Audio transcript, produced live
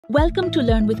Welcome to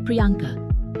Learn with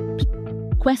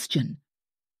Priyanka. Question.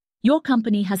 Your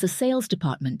company has a sales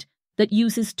department that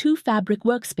uses two Fabric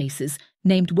workspaces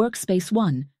named Workspace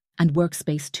 1 and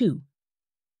Workspace 2.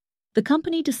 The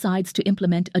company decides to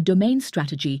implement a domain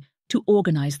strategy to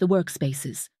organize the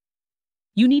workspaces.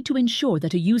 You need to ensure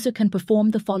that a user can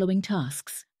perform the following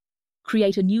tasks.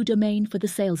 Create a new domain for the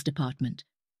sales department.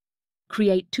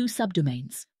 Create two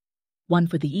subdomains, one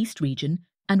for the East region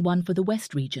and one for the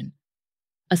West region.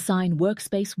 Assign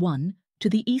Workspace 1 to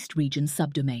the East region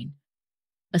subdomain.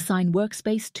 Assign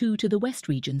Workspace 2 to the West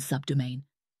region subdomain.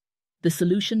 The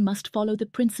solution must follow the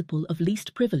principle of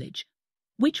least privilege.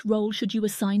 Which role should you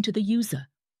assign to the user?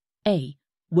 A.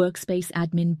 Workspace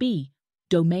admin. B.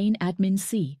 Domain admin.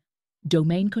 C.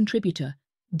 Domain contributor.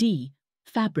 D.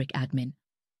 Fabric admin.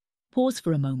 Pause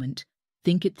for a moment,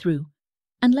 think it through,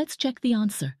 and let's check the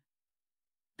answer.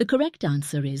 The correct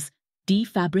answer is D.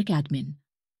 Fabric admin.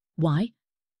 Why?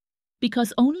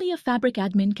 Because only a Fabric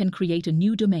admin can create a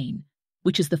new domain,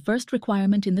 which is the first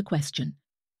requirement in the question,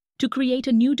 to create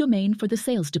a new domain for the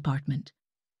sales department.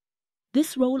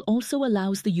 This role also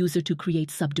allows the user to create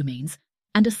subdomains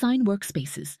and assign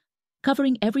workspaces,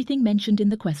 covering everything mentioned in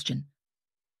the question.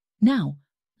 Now,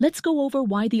 let's go over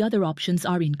why the other options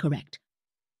are incorrect.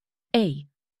 A.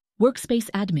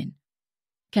 Workspace admin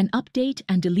can update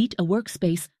and delete a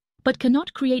workspace but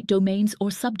cannot create domains or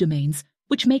subdomains,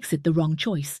 which makes it the wrong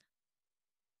choice.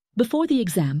 Before the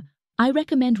exam, I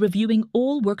recommend reviewing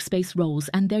all workspace roles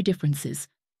and their differences.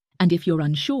 And if you're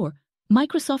unsure,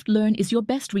 Microsoft Learn is your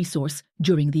best resource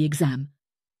during the exam.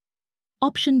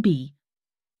 Option B.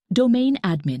 Domain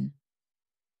admin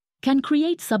can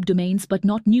create subdomains but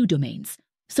not new domains,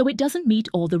 so it doesn't meet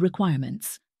all the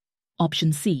requirements.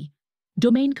 Option C.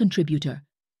 Domain contributor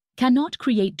cannot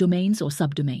create domains or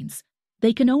subdomains.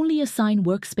 They can only assign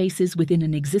workspaces within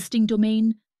an existing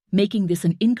domain, making this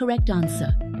an incorrect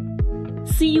answer.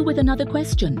 See you with another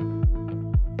question.